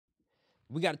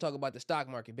We got to talk about the stock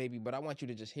market, baby, but I want you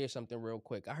to just hear something real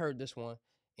quick. I heard this one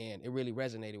and it really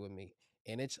resonated with me.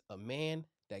 And it's a man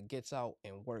that gets out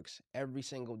and works every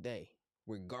single day,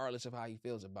 regardless of how he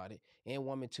feels about it, and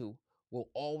woman too, will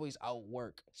always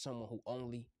outwork someone who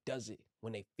only does it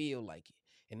when they feel like it.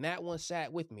 And that one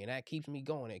sat with me and that keeps me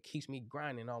going. It keeps me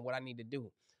grinding on what I need to do.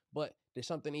 But there's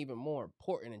something even more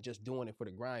important than just doing it for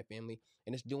the grind, family.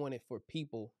 And it's doing it for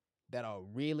people that are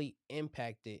really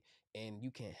impacted and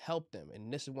you can help them.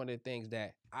 And this is one of the things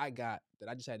that I got that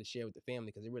I just had to share with the family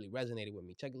because it really resonated with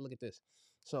me. Take a look at this.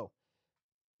 So,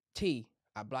 T,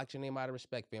 I blocked your name out of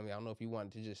respect, family. I don't know if you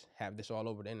wanted to just have this all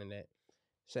over the internet.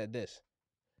 Said this: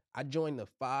 I joined the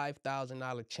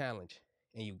 $5,000 challenge,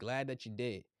 and you glad that you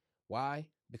did. Why?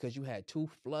 Because you had two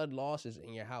flood losses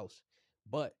in your house,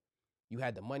 but you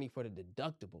had the money for the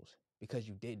deductibles because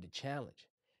you did the challenge.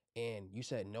 And you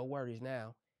said, no worries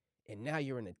now. And now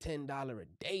you're in a $10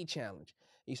 a day challenge.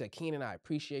 You said, Keenan, I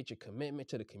appreciate your commitment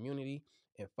to the community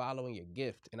and following your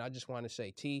gift. And I just want to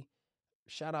say, T,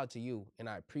 shout out to you and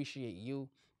I appreciate you.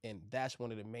 And that's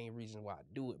one of the main reasons why I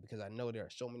do it, because I know there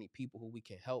are so many people who we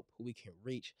can help, who we can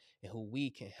reach, and who we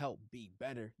can help be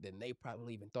better than they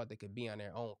probably even thought they could be on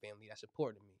their own, family. That's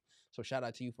important to me. So shout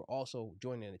out to you for also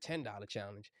joining the $10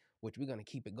 challenge, which we're going to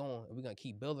keep it going and we're going to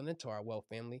keep building into our wealth,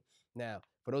 family. Now,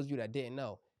 for those of you that didn't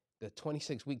know, the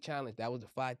 26-week challenge, that was the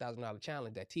 $5,000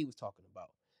 challenge that T was talking about.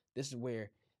 This is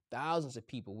where thousands of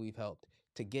people we've helped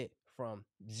to get from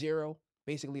zero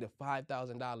basically to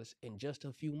 $5,000 in just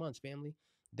a few months, family.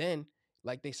 Then,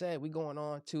 like they said, we going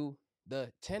on to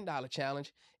the $10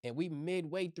 challenge, and we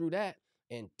midway through that,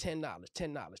 and $10, $10,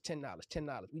 $10,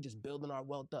 $10. We just building our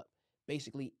wealth up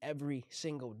basically every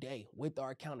single day with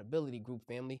our accountability group,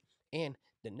 family. And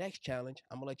the next challenge,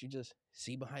 I'm gonna let you just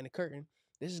see behind the curtain.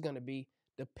 This is gonna be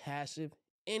the passive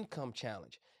income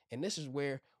challenge. And this is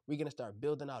where we're gonna start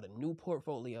building out a new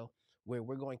portfolio where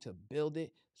we're going to build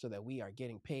it so that we are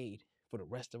getting paid for the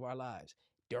rest of our lives.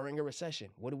 During a recession,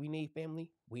 what do we need, family?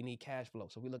 We need cash flow.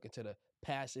 So we look into the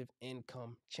passive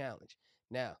income challenge.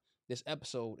 Now, this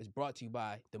episode is brought to you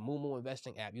by the Moomoo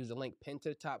Investing app. Use the link pinned to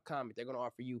the top comment. They're going to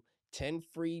offer you 10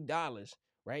 free dollars,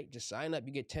 right? Just sign up.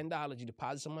 You get $10. You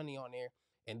deposit some money on there,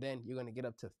 and then you're going to get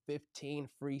up to 15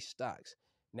 free stocks.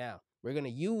 Now, we're going to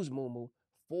use Moomoo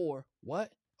for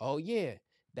what? Oh, yeah,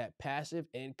 that passive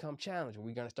income challenge.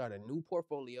 We're going to start a new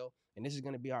portfolio, and this is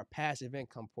going to be our passive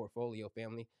income portfolio,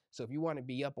 family. So if you want to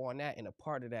be up on that and a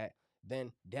part of that,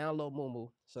 then download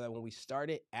Moomoo so that when we start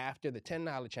it after the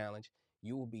 $10 challenge,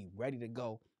 you will be ready to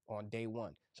go on day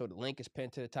one. So the link is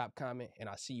pinned to the top comment, and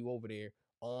I'll see you over there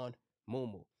on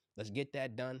Moomoo. Let's get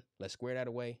that done. Let's square that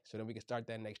away so then we can start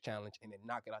that next challenge and then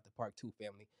knock it out the park too,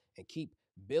 family, and keep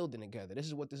building together. This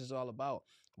is what this is all about.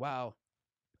 Wow.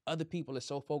 Other people are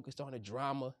so focused on the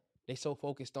drama. They so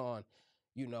focused on,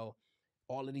 you know,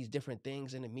 all of these different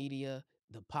things in the media,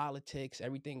 the politics,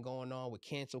 everything going on with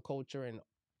cancel culture and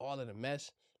all of the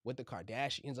mess, what the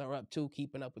Kardashians are up to,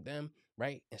 keeping up with them,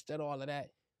 right? Instead of all of that,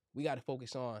 we got to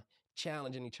focus on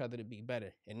challenging each other to be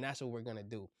better. And that's what we're going to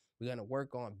do. We're going to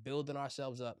work on building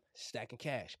ourselves up, stacking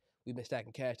cash. We've been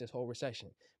stacking cash this whole recession.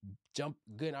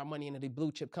 Getting our money into the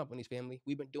blue chip companies, family.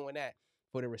 We've been doing that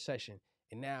for the recession.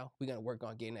 And now we're going to work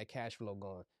on getting that cash flow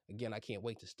going. Again, I can't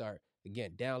wait to start.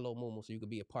 Again, download Moomoo so you can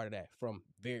be a part of that from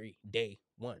very day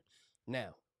one.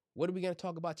 Now, what are we going to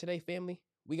talk about today, family?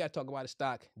 We got to talk about a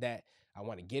stock that I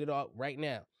want to get it all right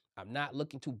now. I'm not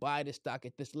looking to buy this stock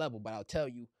at this level, but I'll tell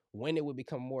you when it will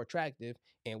become more attractive.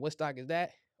 And what stock is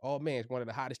that? Oh, man, it's one of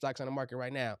the hottest stocks on the market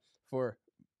right now for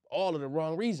all of the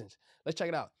wrong reasons. Let's check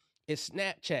it out. It's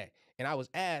Snapchat. And I was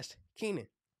asked, Keenan,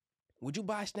 would you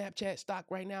buy Snapchat stock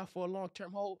right now for a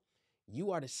long-term hold?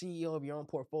 You are the CEO of your own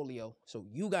portfolio, so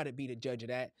you got to be the judge of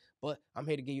that. But I'm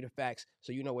here to give you the facts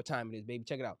so you know what time it is, baby.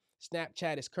 Check it out.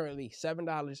 Snapchat is currently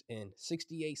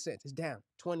 $7.68. It's down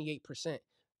 28%.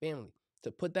 Family,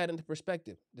 to put that into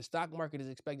perspective, the stock market is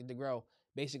expected to grow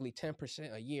basically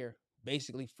 10% a year,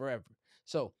 basically forever.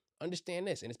 So understand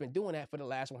this, and it's been doing that for the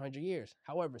last 100 years.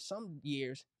 However, some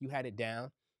years you had it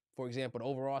down. For example, the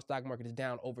overall stock market is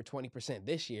down over 20%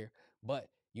 this year. But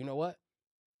you know what?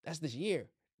 That's this year.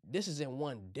 This is in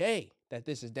one day that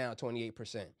this is down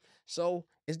 28%. So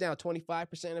it's down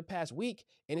 25% in the past week,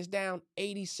 and it's down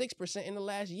 86% in the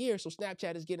last year. So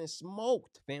Snapchat is getting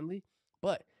smoked, family.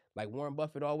 But like Warren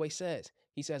Buffett always says,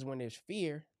 he says when there's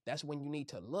fear, that's when you need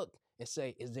to look and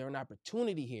say, is there an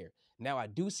opportunity here? Now, I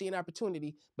do see an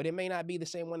opportunity, but it may not be the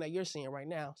same one that you're seeing right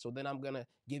now. So then I'm going to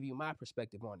give you my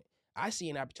perspective on it. I see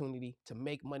an opportunity to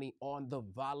make money on the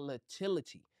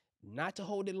volatility. not to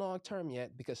hold it long term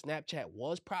yet because Snapchat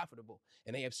was profitable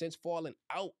and they have since fallen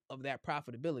out of that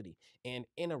profitability. And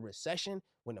in a recession,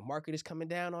 when the market is coming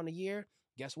down on the year,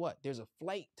 guess what? There's a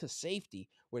flight to safety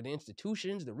where the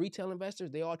institutions, the retail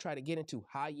investors, they all try to get into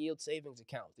high yield savings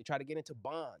accounts. They try to get into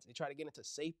bonds. They try to get into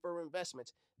safer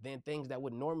investments than things that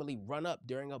would normally run up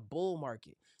during a bull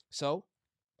market. So,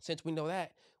 since we know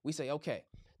that, we say, okay,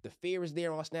 the fear is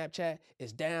there on Snapchat.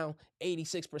 It's down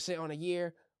 86% on a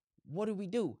year. What do we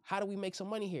do? How do we make some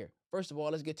money here? First of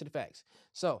all, let's get to the facts.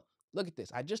 So look at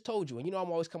this. I just told you, and you know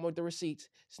I'm always coming with the receipts.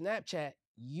 Snapchat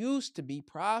used to be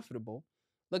profitable.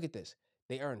 Look at this.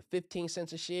 They earned 15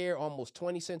 cents a share, almost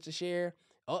 20 cents a share.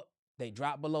 Up, they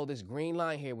dropped below this green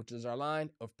line here, which is our line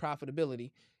of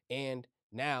profitability. And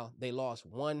now they lost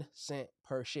 1 cent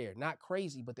per share. Not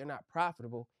crazy, but they're not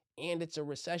profitable. And it's a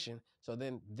recession. So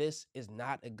then this is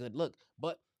not a good look.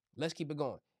 But let's keep it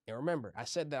going. And remember, I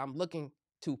said that I'm looking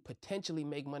to potentially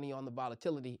make money on the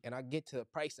volatility, and I get to the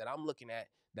price that I'm looking at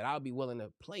that I'll be willing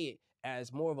to play it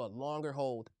as more of a longer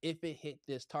hold if it hit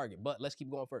this target. But let's keep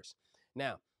going first.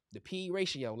 Now, the PE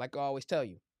ratio, like I always tell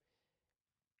you,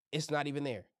 it's not even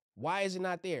there. Why is it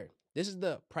not there? This is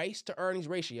the price to earnings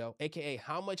ratio, aka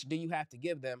how much do you have to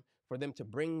give them for them to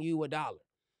bring you a dollar?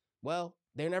 Well,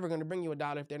 they're never going to bring you a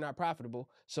dollar if they're not profitable.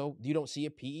 So you don't see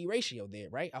a PE ratio there,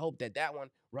 right? I hope that that one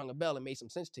rung a bell and made some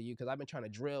sense to you because I've been trying to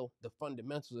drill the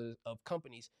fundamentals of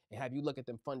companies and have you look at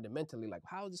them fundamentally, like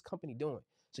how is this company doing?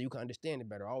 So you can understand it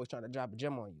better. Always trying to drop a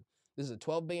gem on you. This is a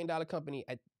 $12 billion company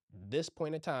at this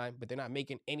point in time, but they're not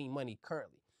making any money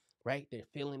currently, right? They're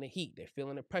feeling the heat. They're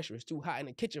feeling the pressure. It's too hot in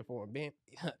the kitchen for them, man.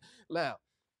 Now,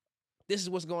 this is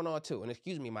what's going on too. And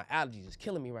excuse me, my allergies is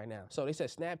killing me right now. So they said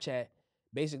Snapchat,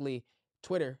 basically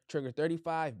Twitter triggered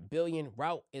 35 billion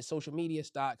rout in social media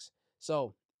stocks.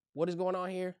 So what is going on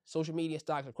here? Social media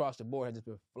stocks across the board has just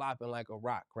been flopping like a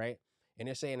rock, right? And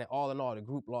they're saying that all in all, the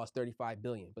group lost 35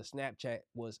 billion, but Snapchat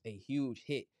was a huge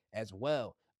hit as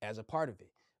well as a part of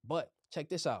it. But check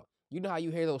this out. You know how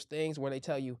you hear those things where they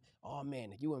tell you, oh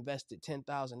man, if you invested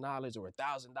 $10,000 or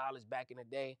 $1,000 back in the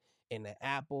day, in the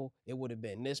Apple, it would have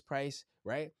been this price,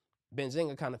 right?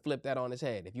 Benzinga kind of flipped that on his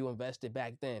head. If you invested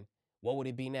back then, what would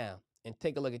it be now? And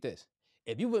take a look at this.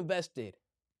 If you've invested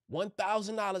 $1,000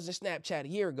 in Snapchat a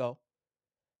year ago,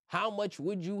 how much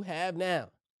would you have now?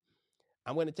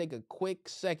 I'm going to take a quick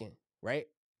second, right?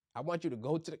 I want you to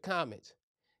go to the comments.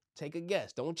 Take a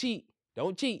guess. Don't cheat.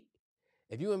 Don't cheat.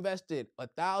 If you invested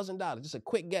 $1,000, just a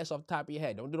quick guess off the top of your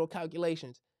head, don't do no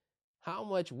calculations. How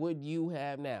much would you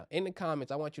have now? In the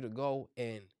comments, I want you to go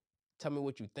and tell me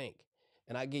what you think.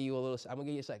 And I give you a little, I'm gonna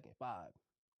give you a second. 5,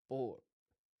 4,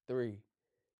 3,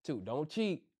 2. Don't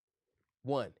cheat.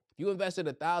 1. If you invested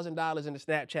 $1,000 in the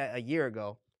Snapchat a year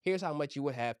ago, here's how much you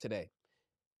would have today.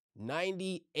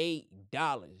 $98,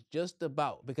 just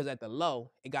about, because at the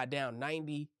low, it got down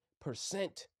 90%.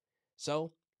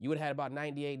 So you would have had about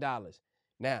 $98.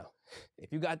 Now,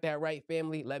 if you got that right,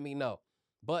 family, let me know.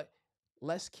 But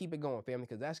let's keep it going, family,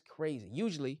 because that's crazy.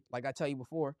 Usually, like I tell you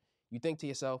before, you think to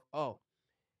yourself, oh,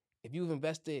 if you've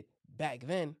invested back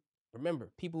then,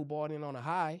 remember, people who bought in on a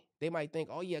high, they might think,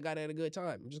 oh yeah, I got it at a good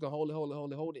time. I'm just gonna hold it, hold it,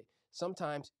 hold it, hold it.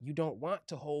 Sometimes you don't want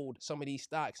to hold some of these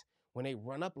stocks when they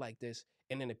run up like this,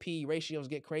 and then the PE ratios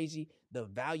get crazy. The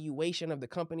valuation of the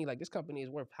company, like this company is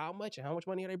worth how much and how much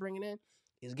money are they bringing in,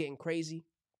 is getting crazy.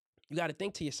 You got to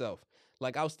think to yourself.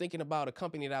 Like I was thinking about a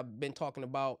company that I've been talking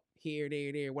about here,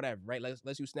 there, whatever, right?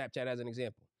 Let's use Snapchat as an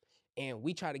example. And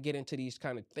we try to get into these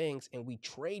kind of things and we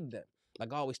trade them.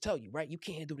 Like I always tell you, right? You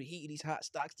can't handle the heat of these hot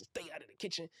stocks to stay out of the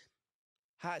kitchen.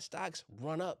 Hot stocks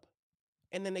run up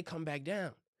and then they come back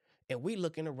down. And we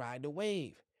looking to ride the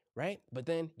wave, right? But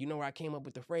then you know where I came up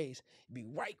with the phrase, be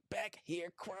right back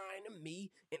here crying to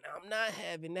me, and I'm not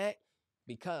having that.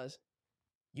 Because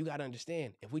you got to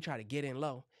understand, if we try to get in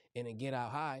low and then get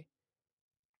out high,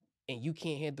 and you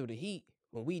can't handle the heat,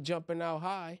 when we jumping out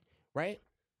high, right?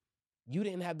 You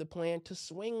didn't have the plan to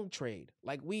swing trade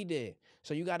like we did.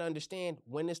 So you got to understand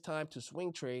when it's time to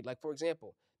swing trade. Like, for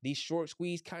example, these short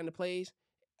squeeze kind of plays,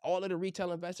 all of the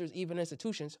retail investors, even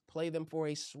institutions, play them for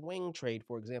a swing trade,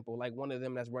 for example, like one of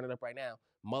them that's running up right now,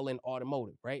 Mullen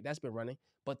Automotive, right? That's been running,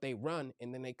 but they run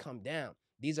and then they come down.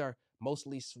 These are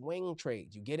mostly swing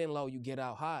trades. You get in low, you get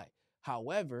out high.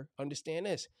 However, understand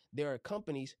this, there are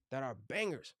companies that are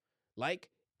bangers, like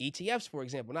ETFs, for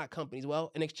example, not companies,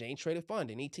 well, an exchange traded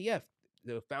fund, an ETF,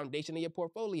 the foundation of your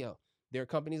portfolio. There are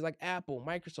companies like Apple,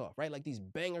 Microsoft, right? Like these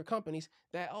banger companies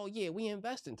that, oh yeah, we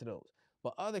invest into those.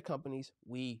 But other companies,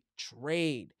 we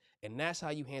trade. And that's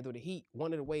how you handle the heat.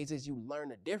 One of the ways is you learn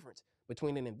the difference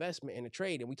between an investment and a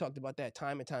trade. And we talked about that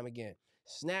time and time again.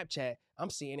 Snapchat, I'm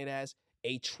seeing it as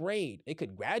a trade. It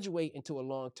could graduate into a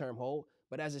long-term hold,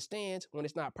 but as it stands, when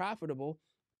it's not profitable,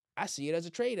 I see it as a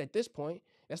trade at this point.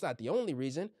 That's not the only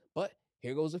reason, but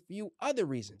here goes a few other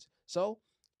reasons. So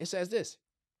it says this: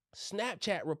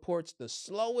 Snapchat reports the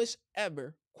slowest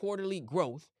ever quarterly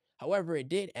growth. However, it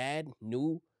did add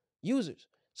new users.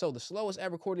 So the slowest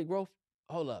ever quarterly growth,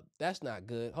 hold up, that's not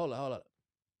good. Hold up.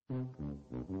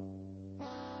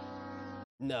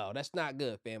 No, that's not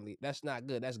good, family. That's not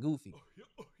good. That's goofy.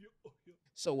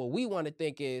 So what we want to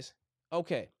think is,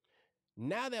 okay,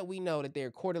 now that we know that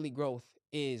their quarterly growth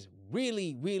is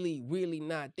really, really, really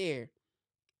not there,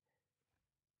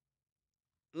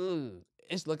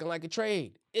 it's looking like a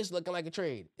trade. It's looking like a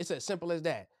trade. It's as simple as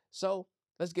that. So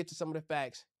let's get to some of the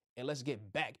facts and let's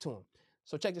get back to them.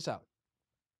 So check this out.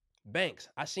 Banks,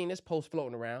 I seen this post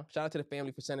floating around. Shout out to the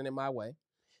family for sending it my way.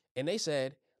 And they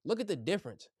said, look at the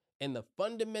difference in the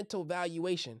fundamental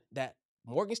valuation that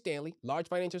Morgan Stanley, large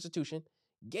financial institution,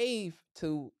 gave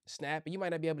to Snap. And you might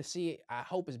not be able to see it. I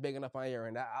hope it's big enough on your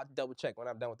end. I'll double check when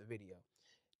I'm done with the video.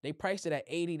 They priced it at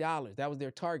 $80. That was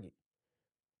their target.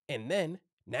 And then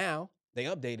now they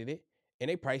updated it and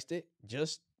they priced it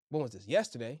just, what was this,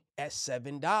 yesterday at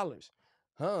 $7.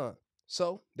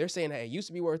 So they're saying that it used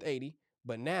to be worth 80,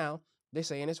 but now they're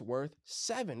saying it's worth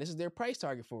 7. This is their price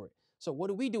target for it. So what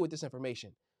do we do with this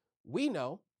information? We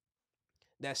know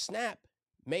that Snap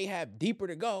may have deeper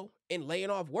to go in laying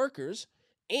off workers,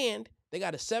 and they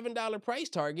got a $7 price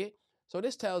target. So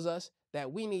this tells us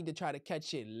that we need to try to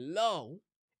catch it low,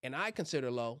 and I consider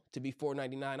low to be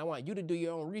 $4.99. I want you to do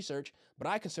your own research, but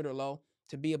I consider low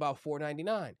to be about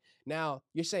 $4.99. Now,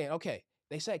 you're saying, okay,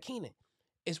 they said, Keenan,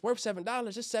 it's worth $7.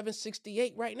 It's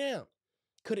 $7.68 right now.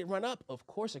 Could it run up? Of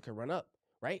course it could run up,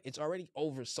 right? It's already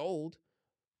oversold.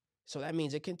 So that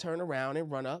means it can turn around and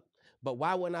run up. But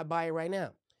why wouldn't I buy it right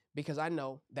now? Because I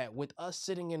know that with us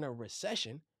sitting in a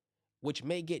recession, which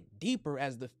may get deeper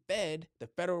as the Fed, the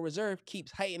Federal Reserve,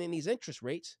 keeps heightening these interest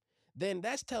rates, then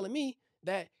that's telling me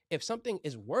that if something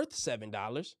is worth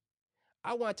 $7,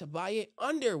 I want to buy it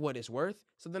under what it's worth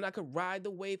so then I could ride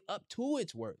the wave up to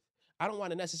its worth. I don't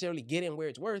want to necessarily get in where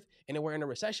it's worth and then we're in a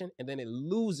recession and then it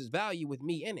loses value with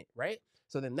me in it, right?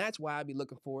 So then that's why I'd be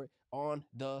looking for it on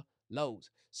the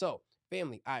lows. So,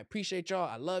 family, I appreciate y'all.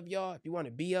 I love y'all. If you want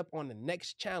to be up on the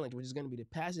next challenge, which is going to be the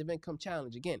passive income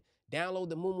challenge, again, download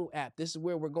the Moomoo app. This is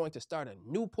where we're going to start a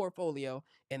new portfolio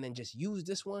and then just use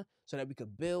this one so that we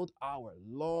could build our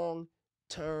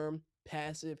long-term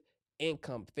passive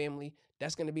income, family.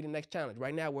 That's going to be the next challenge.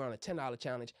 Right now, we're on a $10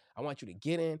 challenge. I want you to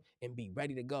get in and be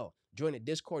ready to go. Join the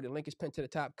Discord. The link is pinned to the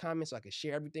top comment so I can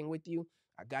share everything with you.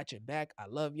 I got your back. I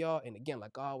love y'all. And again,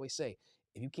 like I always say,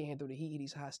 if you can't handle the heat of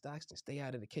these hot stocks, then stay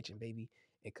out of the kitchen, baby,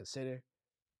 and consider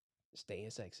staying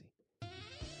sexy.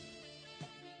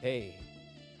 Hey,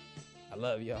 I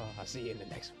love y'all. I'll see you in the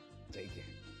next one. Take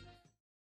care.